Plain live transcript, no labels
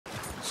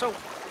So,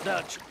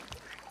 Dutch,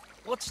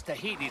 what's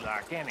Tahiti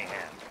like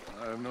anyhow?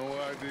 I have no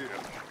idea,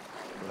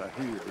 but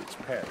I hear it's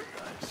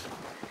paradise.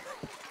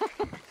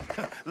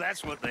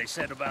 That's what they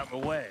said about the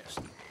West.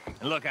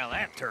 And look how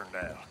that turned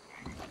out.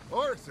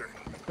 Arthur,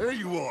 there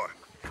you are.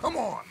 Come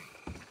on.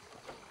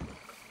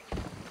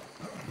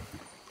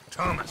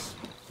 Thomas,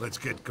 let's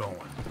get going.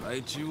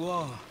 Right you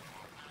are.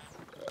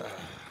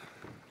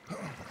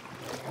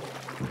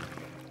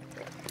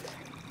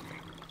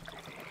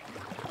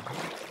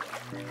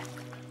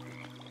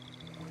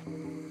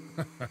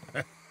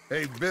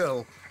 Hey,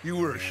 Bill, you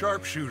were a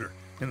sharpshooter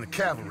in the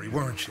cavalry,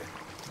 weren't you?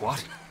 What?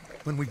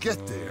 When we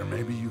get there,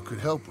 maybe you could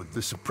help with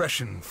the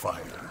suppression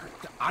fire.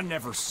 I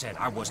never said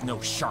I was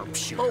no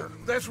sharpshooter. Oh,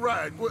 that's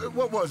right.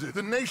 What was it?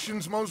 The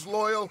nation's most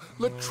loyal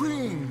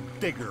latrine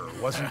digger,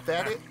 wasn't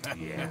that it?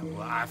 Yeah,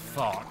 well, I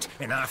fought,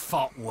 and I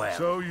fought well.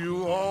 So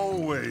you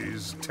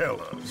always tell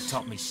us.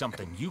 Taught me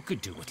something you could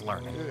do with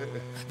learning.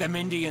 Them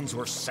Indians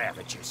were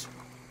savages.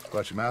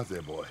 Watch your mouth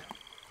there, boy.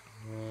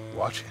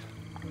 Watch it.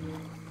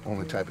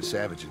 Only type of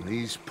savage in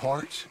these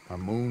parts are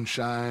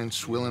moonshine,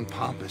 swilling,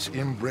 pompous,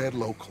 inbred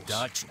locals.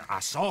 Dutch, I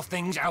saw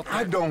things out there.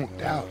 I don't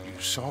doubt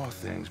you saw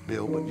things,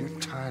 Bill, but your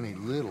tiny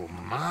little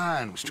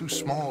mind was too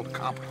small to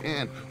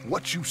comprehend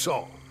what you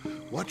saw.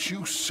 What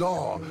you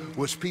saw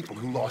was people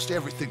who lost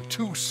everything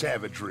to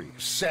savagery.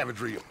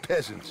 Savagery of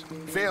peasants.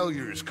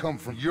 Failures come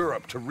from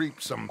Europe to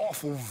reap some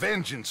awful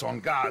vengeance on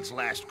God's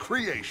last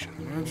creation.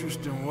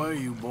 Interesting way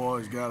you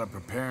boys got to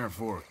preparing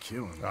for a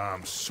killing.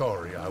 I'm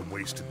sorry I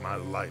wasted my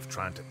life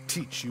trying to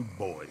teach you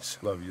boys.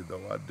 Love you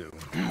though I do.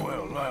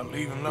 Well,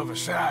 leaving love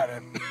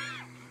aside,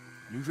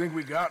 you think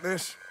we got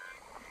this?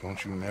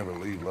 Don't you never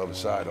leave love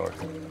aside,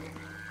 Arthur.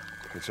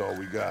 It's all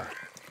we got.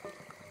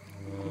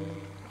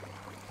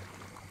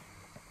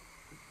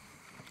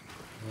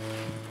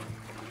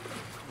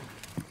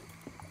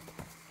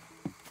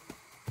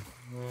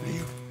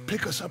 You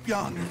pick us up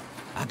yonder.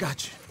 I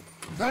got you.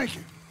 Thank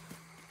you.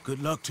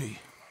 Good luck to you.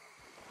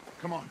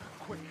 Come on,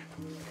 quick.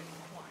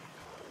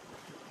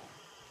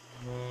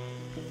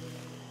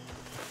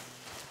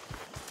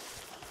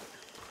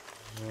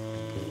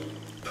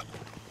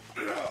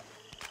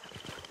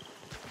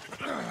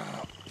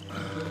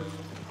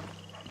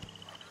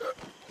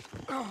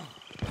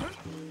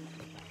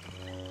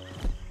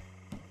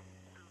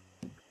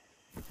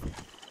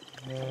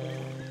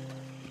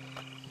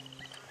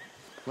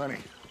 Lenny,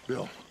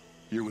 Bill,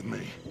 you're with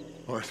me.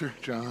 Arthur,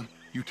 John,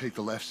 you take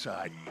the left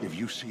side. If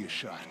you see a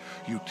shot,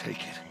 you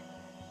take it.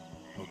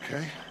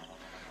 Okay?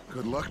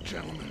 Good luck,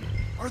 gentlemen.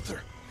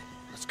 Arthur,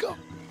 let's go.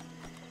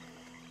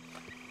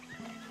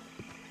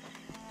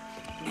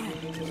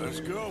 Let's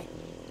go.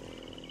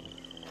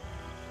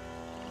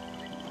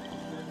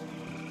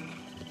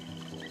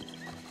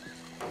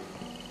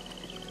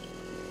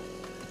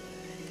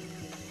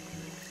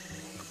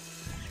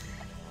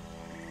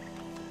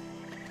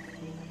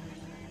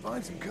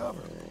 Find some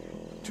cover.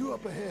 2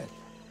 up ahead.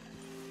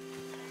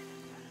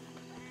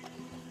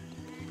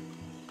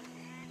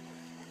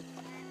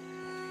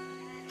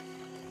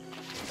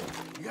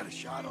 You got a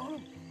shot on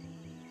him?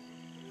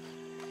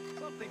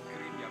 Something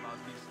creepy about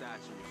these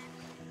statues.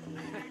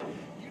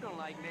 You don't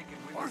like naked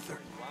women Arthur!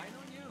 wine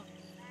on you?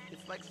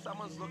 It's like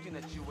someone's looking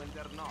at you when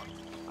they're not.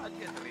 I'll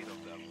get rid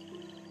of them.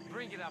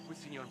 Bring it up with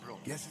Senor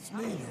Bronte. Guess it's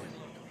me then.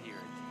 Hear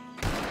it.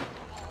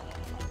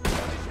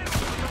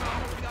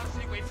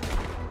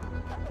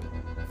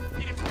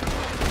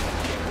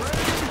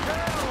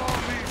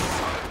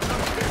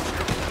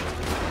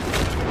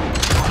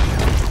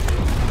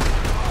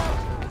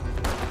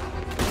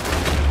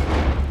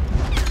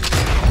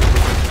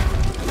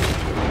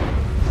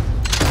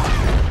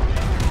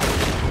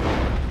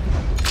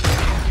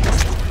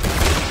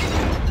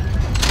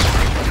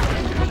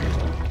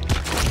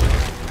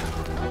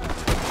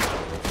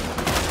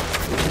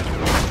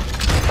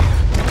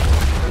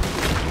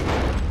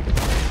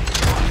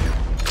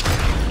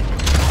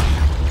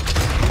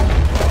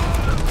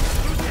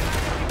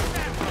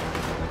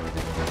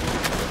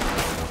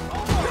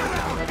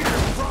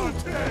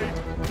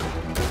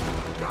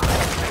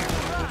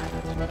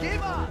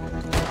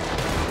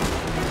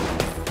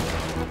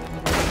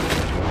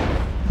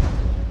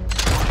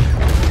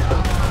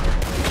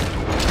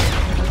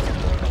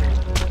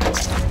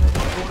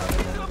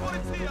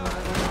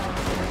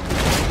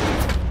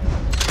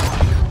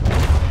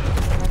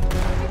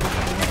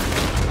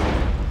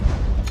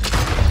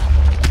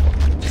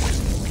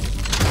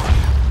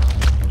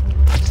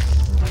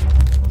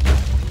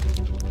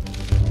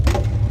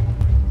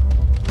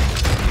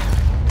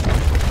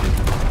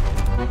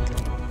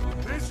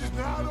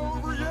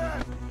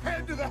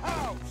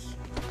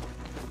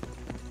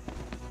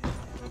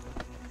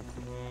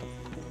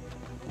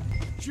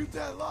 Shoot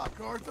that lock,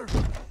 Arthur.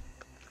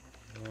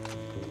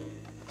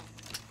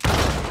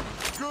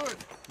 Good.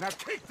 Now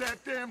take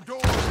that damn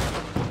door.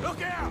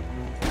 Look out!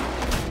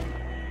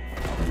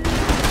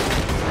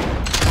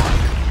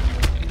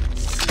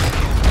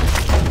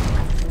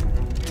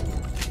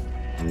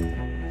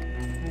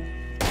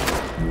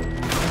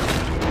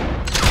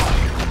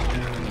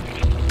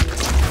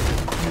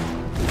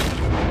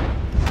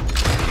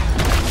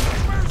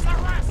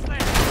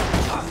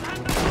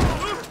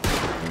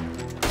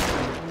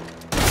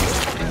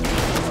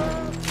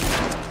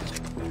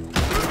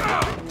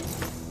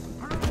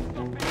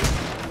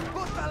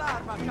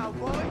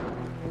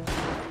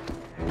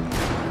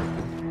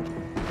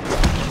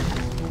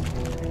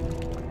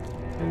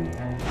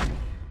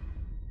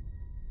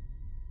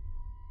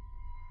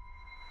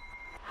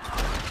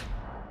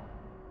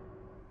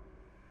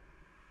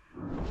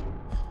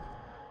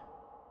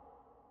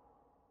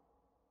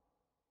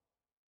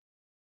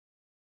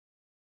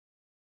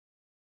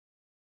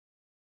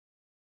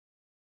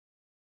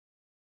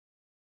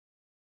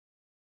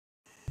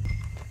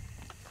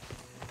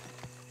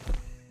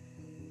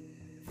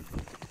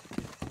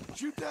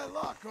 Shoot that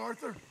lock,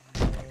 Arthur.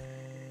 Good.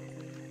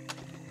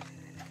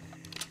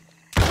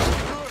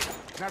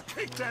 Now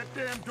kick that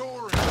damn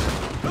door in.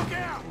 Look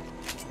out!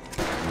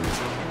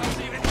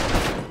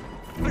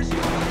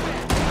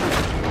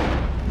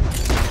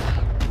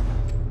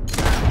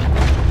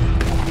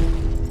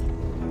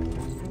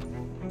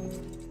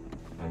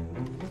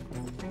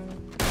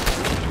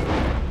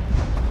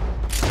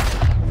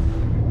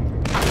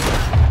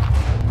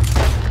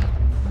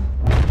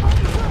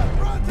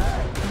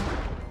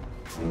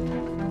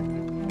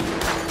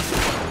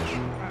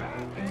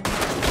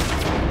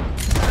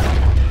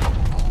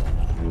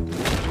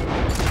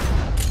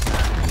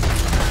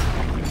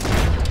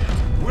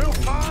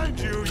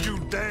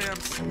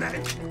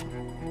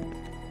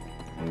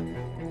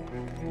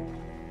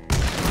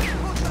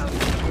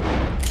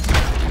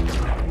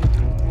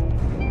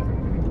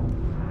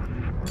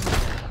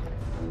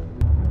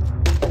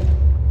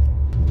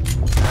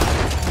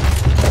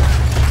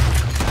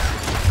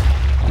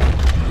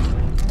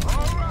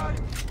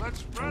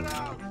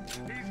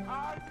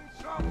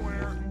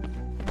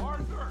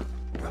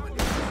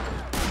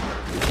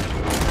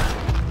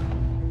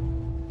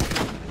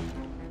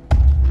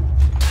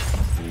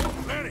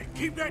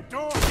 Keep that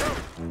door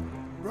open!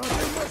 Bronte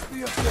must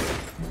be up there.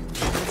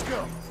 Let's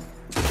go.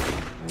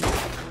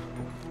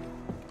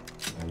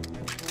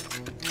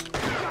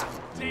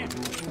 Damn it!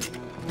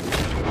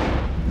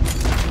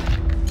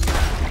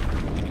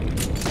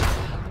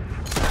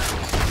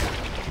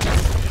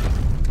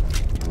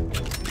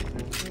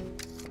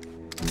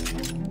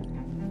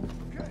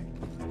 Okay,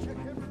 check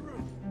every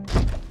room.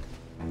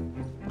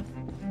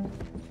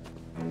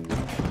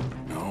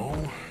 No.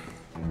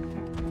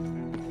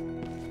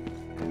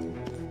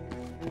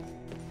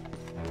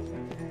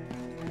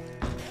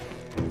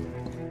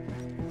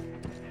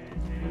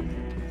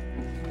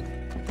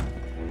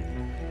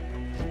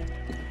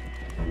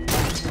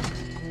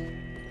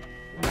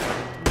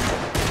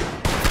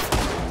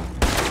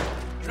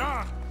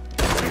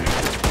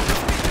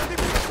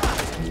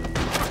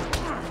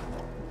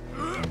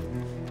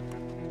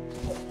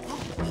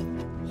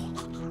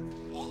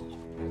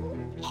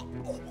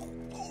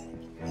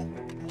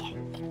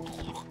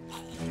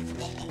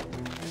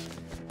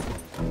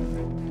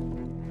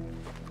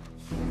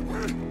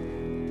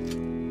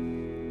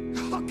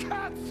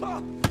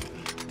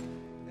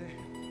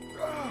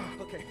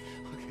 Okay,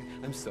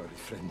 I'm sorry,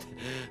 friend.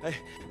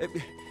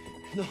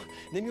 No,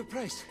 name your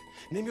price.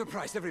 Name your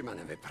price. Every man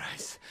have a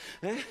price.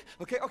 Eh?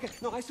 Okay,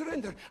 no, I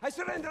surrender.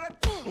 Should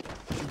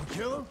we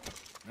kill him?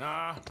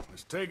 Nah,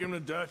 let's take him to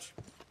Dutch.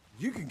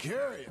 You can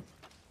carry him.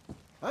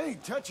 I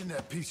ain't touching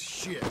that piece of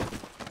shit.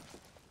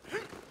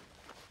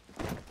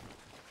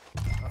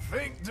 I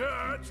think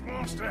Dutch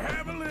wants to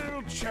have a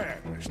little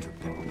chat, Mr.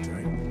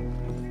 Bronte.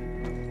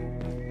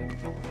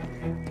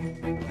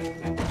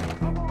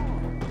 Come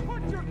on,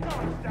 put your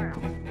guns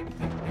down!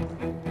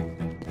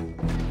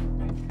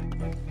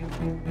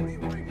 What are you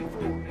waiting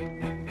for?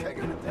 Take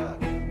him to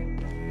Dutch.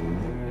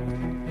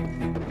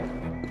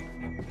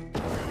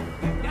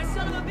 That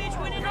son of a bitch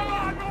went in. Come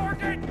on,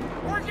 Morgan!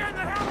 We're getting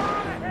the hell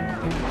out of here!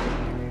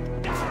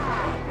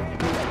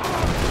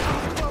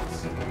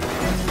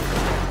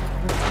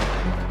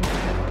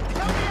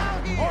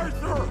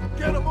 Arthur,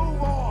 get a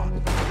move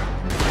on!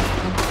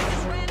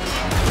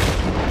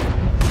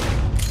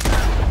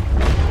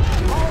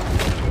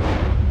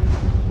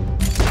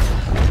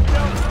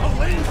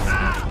 Police!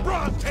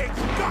 Bronte's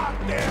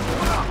goddamn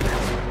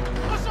weapons!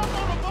 What's up,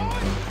 little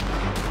boy?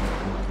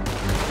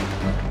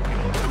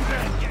 Do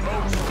that, get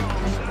those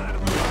stones out of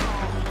the wall.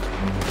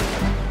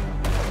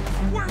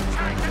 We're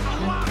taking the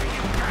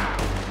lion down!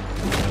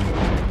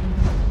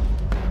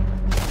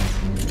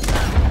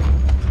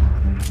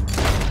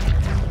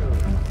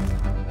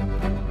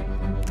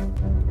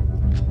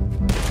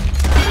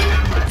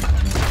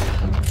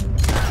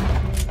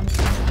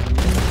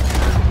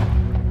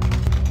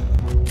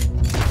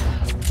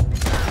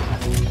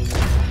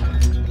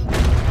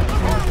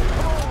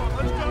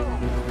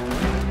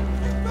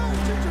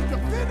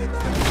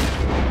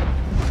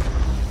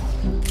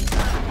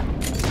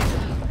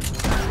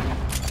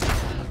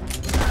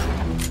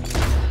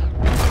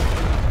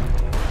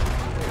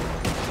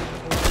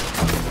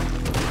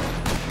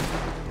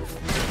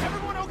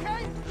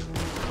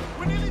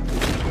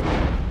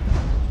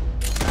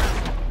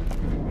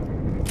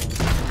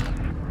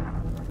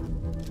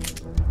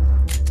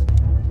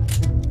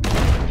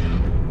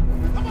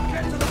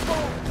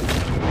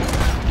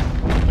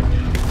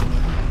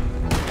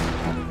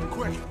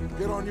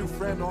 Get our new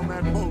friend on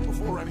that boat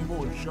before any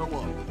more show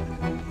up.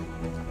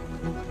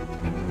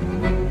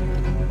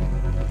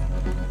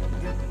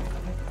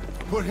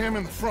 Put him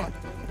in the front.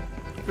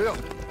 Bill.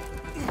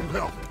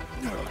 Bill.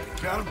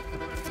 Got him?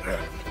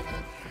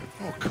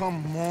 Oh,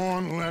 come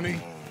on,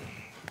 Lenny.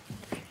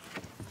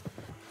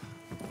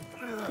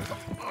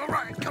 All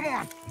right, come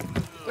on.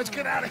 Let's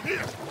get out of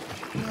here.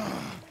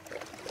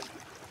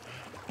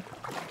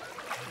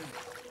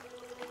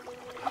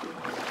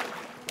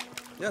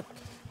 Yep.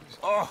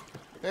 Oh,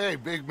 hey,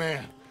 big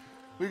man.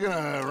 We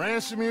gonna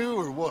ransom you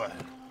or what?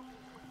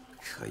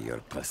 You're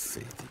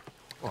pathetic.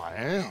 Well, I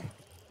am.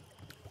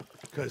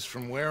 Because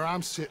from where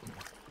I'm sitting,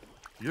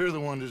 you're the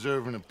one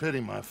deserving of pity,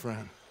 my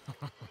friend.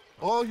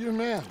 All your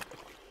men,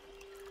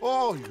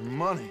 all your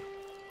money,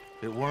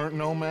 it weren't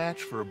no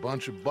match for a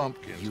bunch of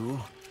bumpkins. You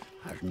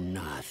are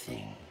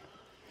nothing.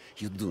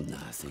 You do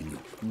nothing, you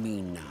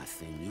mean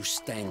nothing, you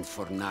stand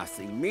for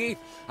nothing. Me,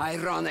 I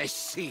run a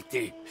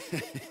city.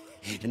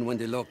 And when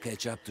the law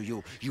catch up to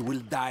you, you will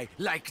die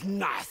like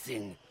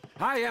nothing.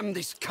 I am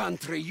this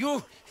country.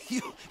 You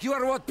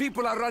are what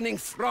people are running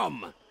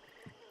from.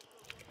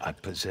 I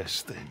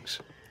possess things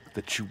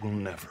that you will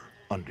never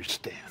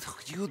understand.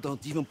 You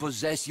don't even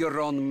possess your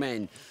own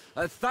men.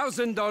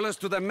 $1,000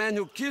 to the man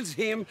who kills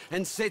him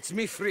and sets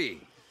me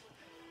free.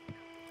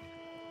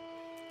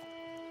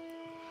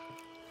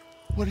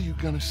 What are you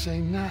gonna say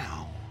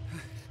now?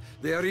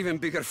 They are even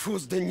bigger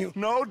fools than you.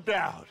 No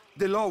doubt.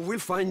 The law will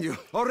find you.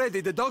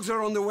 Already, the dogs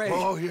are on the way.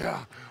 Oh,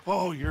 yeah.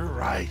 Oh, you're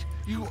right.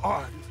 You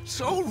are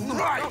so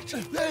right.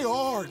 They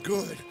are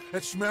good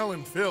at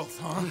smelling filth,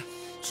 huh?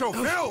 So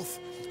filth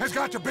has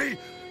got to be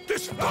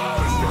disposed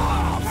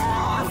of.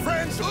 Our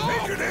friends the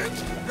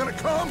Patriots gonna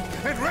come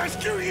and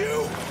rescue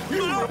you,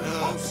 you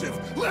repulsive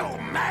little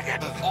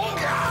maggot.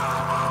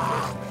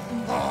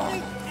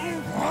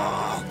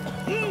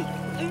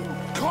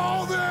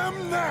 Call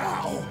them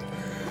now.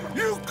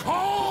 You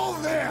call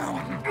them.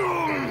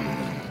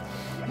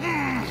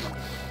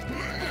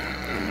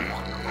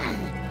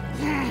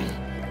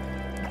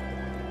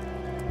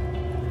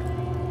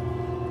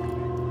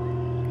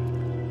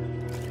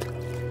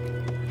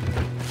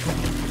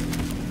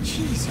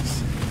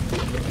 Jesus.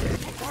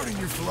 Part of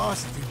your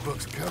philosophy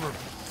books cover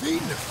feeding a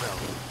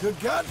fella to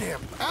a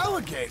goddamn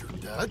alligator,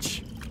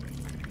 Dutch.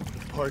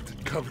 The part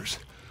that covers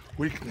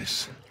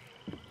weakness.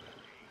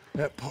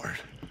 That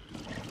part.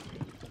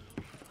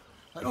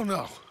 I don't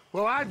know.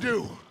 Well, I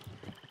do.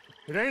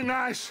 It ain't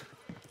nice.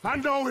 I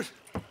know it.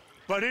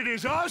 But it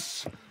is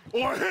us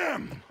or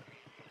him.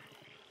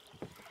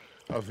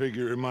 I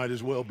figure it might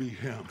as well be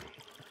him.